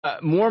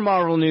More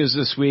Marvel news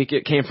this week.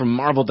 It came from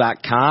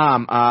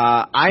Marvel.com.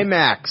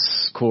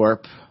 IMAX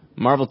Corp,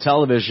 Marvel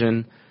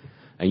Television,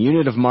 a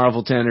unit of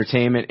Marvel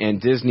Entertainment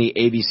and Disney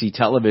ABC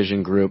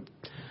Television Group,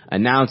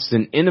 announced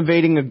an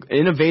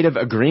innovative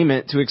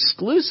agreement to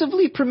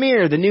exclusively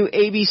premiere the new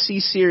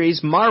ABC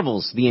series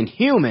Marvel's The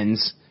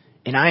Inhumans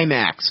in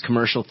IMAX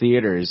commercial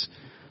theaters,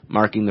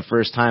 marking the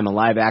first time a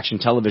live-action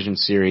television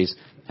series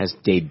has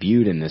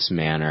debuted in this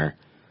manner.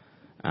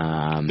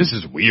 This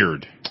is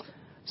weird.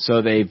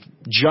 So they've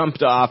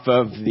jumped off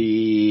of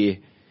the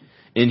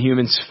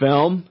Inhumans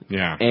film,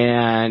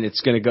 and it's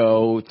going to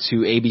go to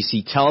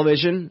ABC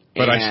Television.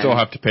 But I still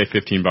have to pay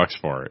 $15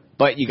 for it.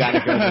 But you got to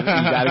go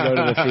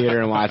to the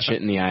theater and watch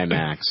it in the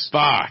IMAX.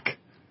 Fuck.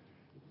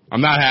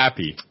 I'm not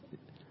happy.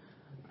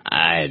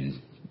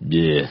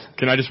 Yeah.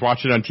 Can I just watch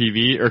it on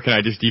TV, or can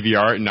I just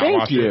DVR it and not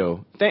watch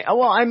it? Thank you.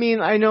 Well, I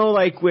mean, I know,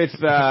 like with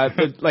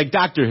like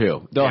Doctor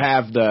Who, they'll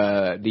have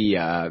the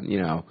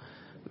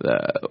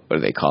what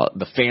do they call it?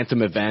 The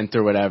Phantom Event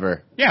or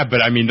whatever. Yeah,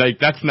 but I mean, like,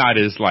 that's not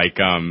as, like,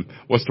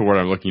 what's the word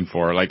I'm looking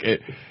for? Like,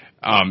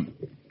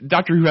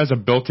 Doctor Who has a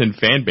built-in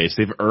fan base.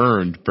 They've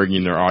earned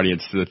bringing their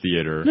audience to the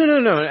theater.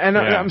 No. And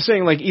I'm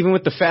saying, like, even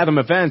with the Fathom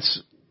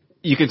Events,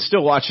 you can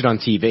still watch it on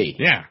TV.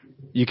 Yeah.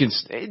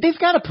 They've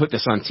got to put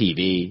this on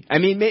TV. I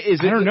mean,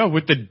 I don't know,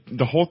 with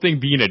the whole thing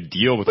being a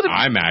deal with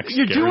IMAX.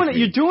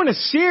 You're doing a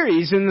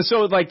series, and so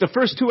like the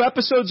first 2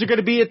 episodes are going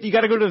to be you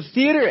got to go to the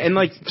theater, and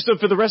like so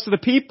for the rest of the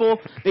people,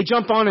 they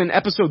jump on in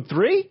episode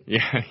 3.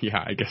 Yeah,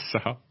 I guess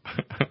so.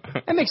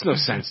 That makes no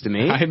sense to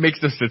me. It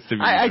makes no sense to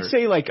me. I'd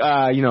say like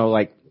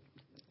like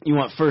you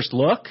want first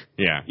look.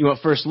 Yeah. You want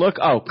first look?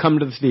 Oh, come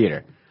to the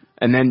theater,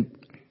 and then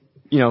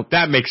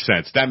that makes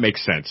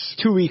sense.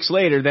 2 weeks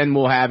later, then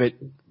we'll have it.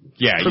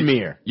 Yeah,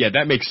 premiere.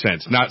 That makes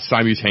sense. Not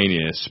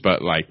simultaneous,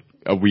 but like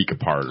a week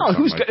apart.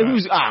 Who's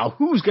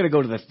going to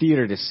go to the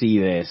theater to see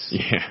this?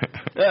 Yeah.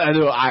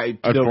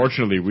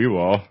 Unfortunately, we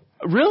will.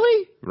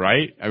 Really?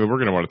 Right? I mean, we're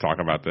going to want to talk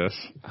about this.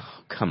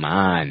 Oh, come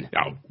on.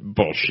 Oh,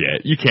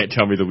 bullshit. You can't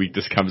tell me the week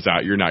this comes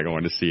out you're not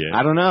going to see it.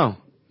 I don't know.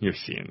 You're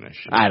seeing this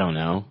shit. I don't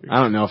know.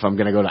 I don't know if I'm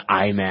going to go to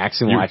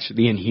IMAX and watch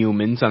The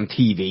Inhumans on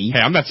TV. Hey,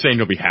 I'm not saying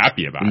you'll be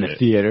happy about it. In the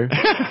theater.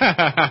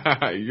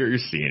 You're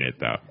seeing it,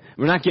 though.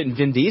 We're not getting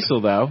Vin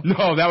Diesel, though.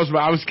 No, that was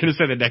what I was going to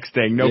say the next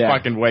thing. No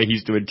fucking way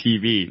he's doing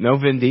TV. No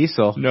Vin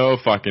Diesel. No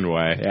fucking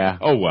way. Yeah.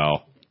 Oh,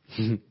 well.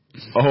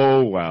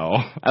 Oh,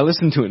 well. I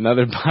listened to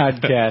another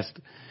podcast.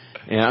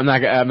 Yeah, I'm not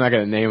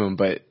going to name them,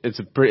 but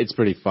it's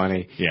pretty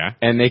funny. Yeah.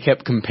 And they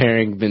kept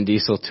comparing Vin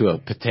Diesel to a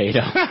potato.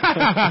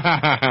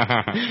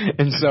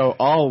 And so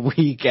all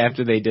week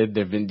after they did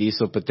their Vin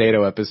Diesel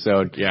potato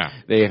episode,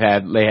 they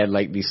had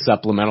like these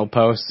supplemental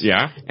posts.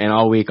 Yeah. And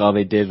all week all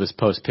they did was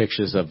post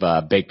pictures of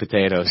baked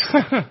potatoes.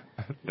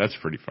 That's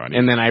pretty funny.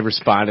 And then I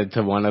responded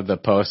to one of the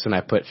posts and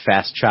I put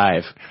fast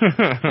chive.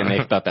 And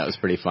they thought that was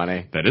pretty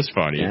funny. That is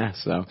funny. Yeah,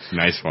 so.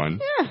 Nice one.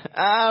 Yeah,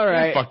 all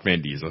right. Fuck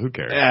Vin Diesel. Who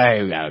cares? I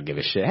don't give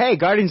a shit. Hey,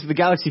 Guardians of the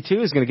Galaxy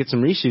 2 is going to get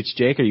some reshoots,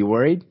 Jake. Are you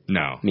worried?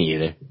 No. Me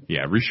either.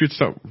 Yeah,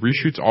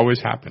 reshoots always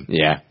happen.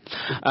 Yeah.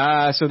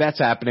 So that's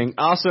happening.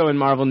 Also in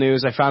Marvel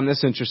news, I found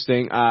this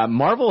interesting.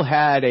 Marvel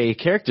had a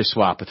character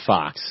swap with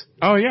Fox.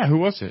 Oh, yeah. Who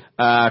was it?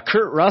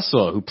 Kurt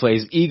Russell, who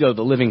plays Ego,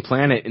 the Living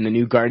Planet, in the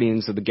new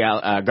Guardians of the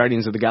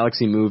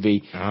Galaxy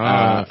movie.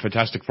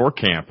 Fantastic Four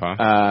camp,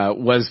 huh?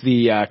 Was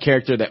the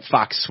character that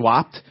Fox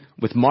swapped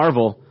with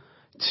Marvel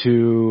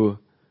to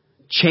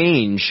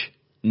change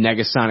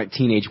Negasonic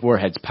Teenage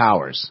Warhead's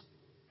powers.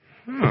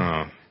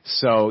 Huh.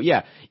 So,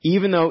 yeah,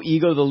 even though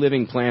Ego, the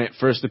Living Planet,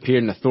 first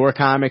appeared in the Thor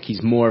comic,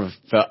 he's more of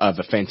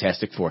a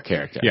Fantastic Four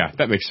character. Yeah,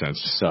 that makes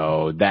sense.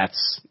 So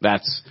that's I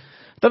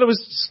thought it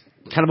was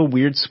kind of a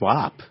weird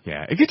swap.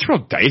 Yeah, it gets real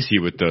dicey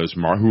with those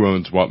who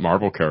owns what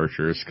Marvel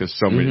characters, because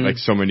so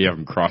many of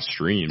them cross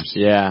streams.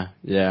 Yeah.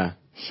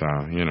 So,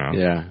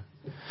 Yeah.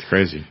 It's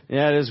crazy.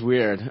 Yeah, it is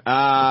weird.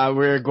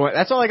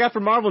 That's all I got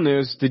for Marvel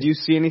news. Did you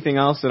see anything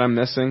else that I'm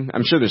missing?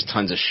 I'm sure there's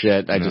tons of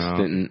shit. I just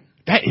didn't.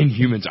 That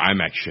Inhumans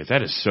IMAX shit,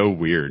 that is so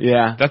weird.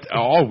 Yeah. That's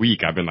all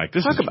week I've been like,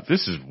 this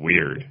is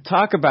weird.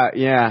 Talk about,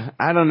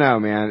 I don't know,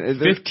 man.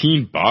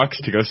 $15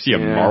 to go see a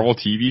Marvel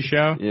TV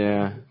show?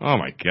 Yeah. Oh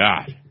my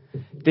God.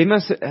 They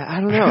must, I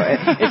don't know.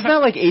 It's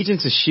not like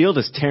Agents of S.H.I.E.L.D.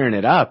 is tearing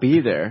it up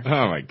either.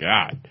 Oh my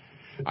God.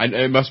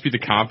 It must be the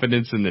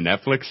confidence in the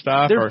Netflix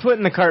stuff. They're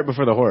putting the cart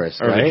before the horse,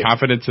 or right? the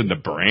confidence in the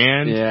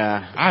brand.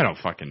 Yeah. I don't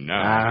fucking know.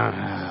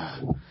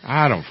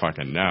 I don't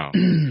fucking know.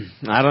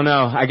 I don't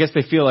know. I guess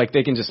they feel like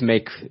they can just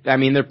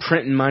they're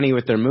printing money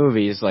with their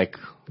movies, like.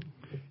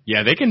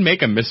 Yeah, they can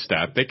make a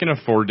misstep. They can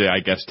afford to, I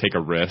guess, take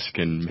a risk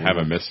and have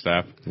a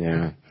misstep.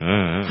 Yeah.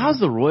 How's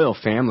the royal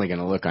family going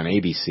to look on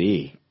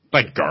ABC?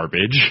 Like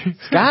garbage.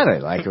 It's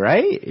gotta,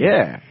 right?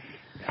 Yeah.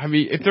 I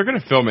mean, if they're going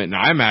to film it in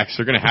IMAX,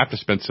 they're going to have to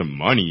spend some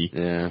money.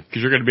 Yeah.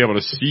 Because you're going to be able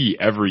to see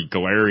every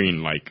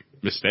glaring,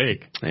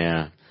 mistake.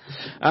 Yeah.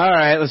 All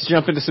right, let's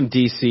jump into some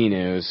DC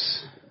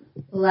news.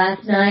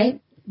 Last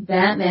night,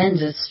 Batman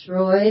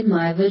destroyed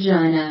my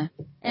vagina.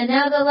 And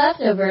now the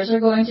leftovers are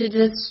going to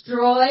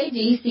destroy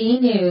DC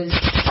News.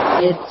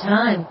 It's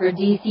time for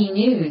DC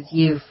News,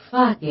 you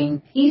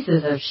fucking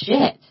pieces of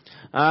shit.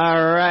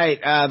 All right.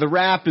 The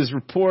Wrap is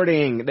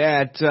reporting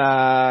that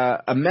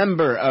a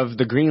member of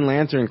the Green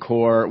Lantern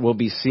Corps will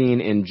be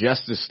seen in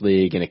Justice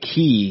League in a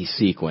key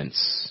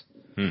sequence.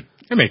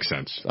 That makes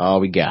sense. That's all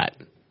we got.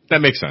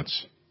 That makes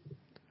sense.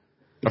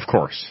 Of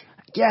course.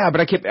 Yeah,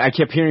 but I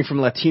kept hearing from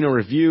Latino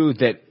Review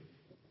that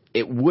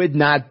it would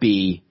not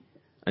be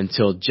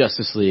until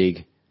Justice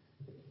League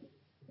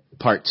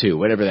Part 2,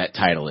 whatever that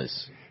title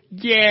is.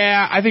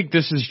 Yeah, I think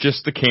this is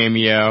just the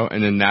cameo,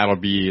 and then that'll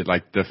be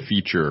like the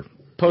feature.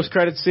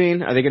 Post-credit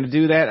scene? Are they going to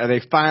do that? Are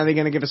they finally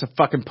going to give us a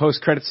fucking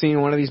post-credit scene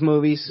in one of these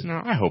movies?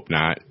 No, I hope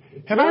not.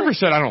 Have I ever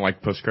said I don't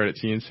like post-credit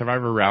scenes? Have I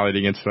ever rallied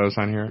against those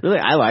on here? Really?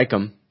 I like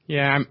them.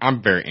 Yeah,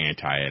 I'm very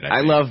anti it.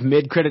 I love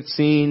mid-credit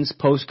scenes,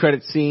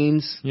 post-credit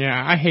scenes. Yeah,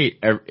 I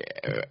hate...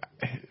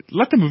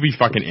 let the movie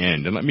fucking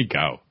end and let me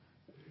go.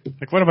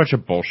 Like, what a bunch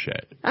of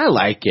bullshit. I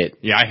like it.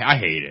 Yeah, I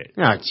hate it.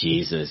 Oh,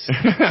 Jesus.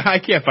 I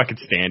can't fucking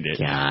stand it.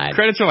 God.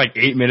 Credits are like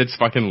 8 minutes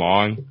fucking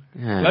long.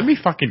 Let me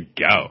fucking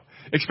go.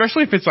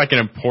 Especially if it's like an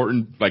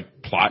important,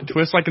 like, plot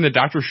twist, like in the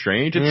Doctor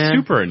Strange. It's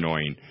super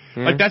annoying.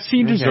 Like, that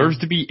scene deserves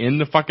to be in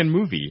the fucking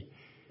movie.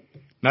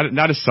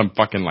 Not as some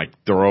fucking, like,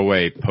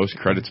 throwaway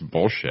post-credits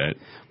bullshit.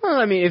 Well,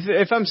 I mean,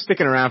 if I'm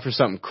sticking around for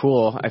something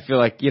cool, I feel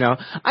like,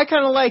 I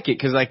kind of like it,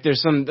 because, like,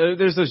 there's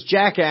those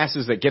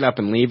jackasses that get up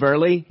and leave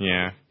early.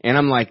 Yeah. And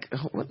I'm like,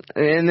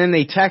 and then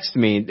they text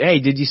me,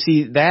 hey, did you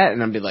see that?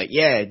 And I'll be like,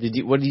 yeah,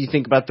 what did you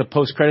think about the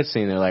post-credit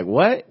scene? They're like,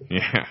 what?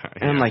 Yeah.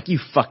 And I'm like, you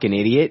fucking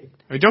idiot.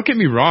 I mean, don't get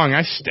me wrong,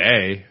 I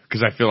stay,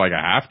 because I feel like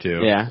I have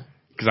to. Yeah.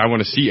 Because I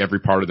want to see every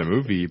part of the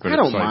movie. But I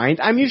don't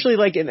mind. I'm usually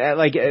like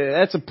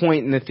that's a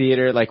point in the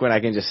theater, like when I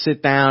can just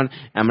sit down.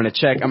 I'm gonna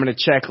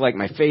check like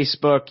my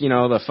Facebook,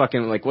 the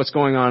fucking like what's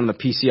going on the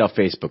PCL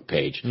Facebook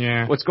page.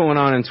 Yeah. What's going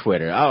on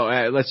Twitter?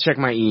 Oh, let's check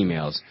my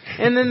emails.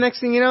 And then next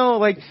thing you know,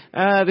 like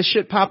the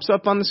shit pops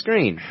up on the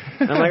screen.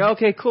 And I'm like,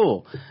 okay,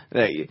 cool.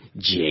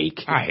 Jake.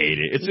 I hate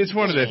it. It's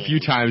one of the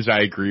few times I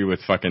agree with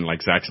fucking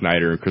like Zack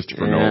Snyder and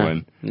Christopher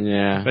Nolan.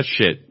 Yeah. That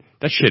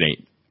shit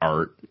ain't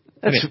art.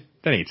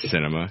 That ain't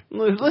cinema.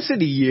 Listen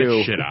to you.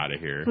 Get shit out of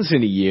here.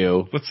 Listen to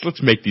you.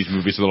 Let's make these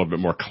movies a little bit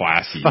more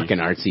classy. Fucking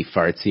artsy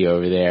fartsy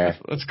over there.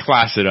 Let's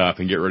class it up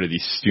and get rid of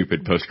these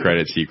stupid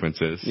post-credit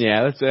sequences.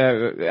 Yeah, let's.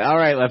 All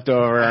right,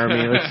 leftover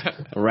army. Let's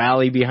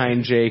rally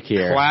behind Jake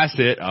here. Class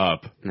it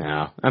up.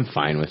 No, I'm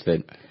fine with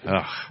it.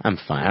 Ugh. I'm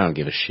fine. I don't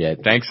give a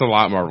shit. Thanks a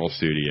lot, Marvel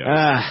Studios.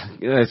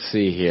 Let's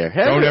see here.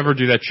 Don't ever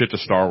do that shit to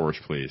Star Wars,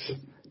 please.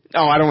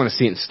 Oh, I don't want to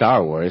see it in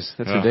Star Wars.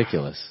 That's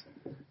ridiculous.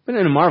 But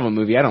in a Marvel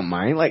movie, I don't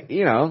mind. Like,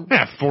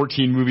 Yeah,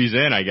 14 movies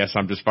in, I guess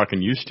I'm just fucking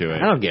used to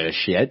it. I don't give a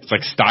shit. It's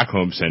like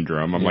Stockholm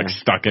Syndrome. I'm like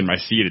stuck in my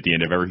seat at the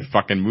end of every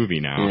fucking movie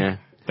now. Yeah.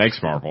 Thanks,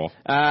 Marvel.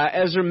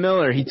 Ezra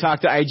Miller, he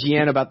talked to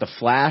IGN about the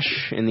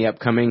Flash in the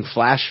upcoming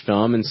Flash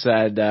film and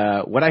said,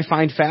 what I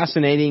find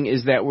fascinating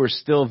is that we're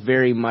still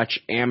very much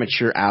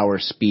amateur hour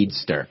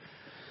speedster.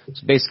 It's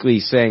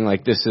basically saying,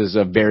 like, this is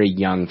a very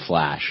young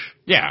Flash.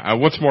 Yeah,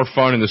 what's more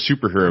fun in the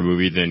superhero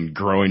movie than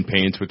growing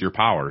pains with your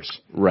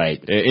powers?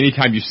 Right.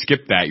 Anytime you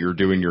skip that, you're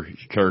doing your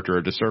character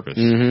a disservice.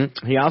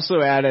 Mm-hmm. He also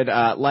added,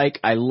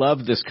 I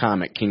love this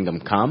comic,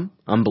 Kingdom Come.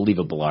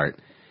 Unbelievable art.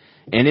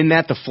 And in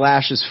that, the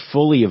Flash is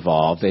fully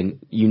evolved, and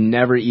you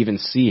never even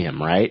see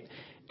him, right?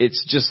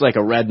 It's just like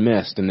a red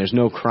mist, and there's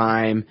no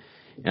crime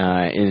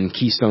in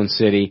Keystone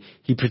City.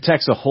 He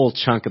protects a whole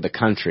chunk of the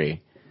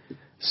country.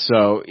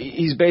 So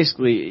he's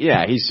basically,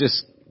 he's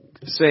just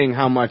saying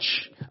how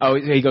much... Oh,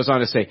 he goes on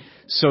to say,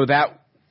 so that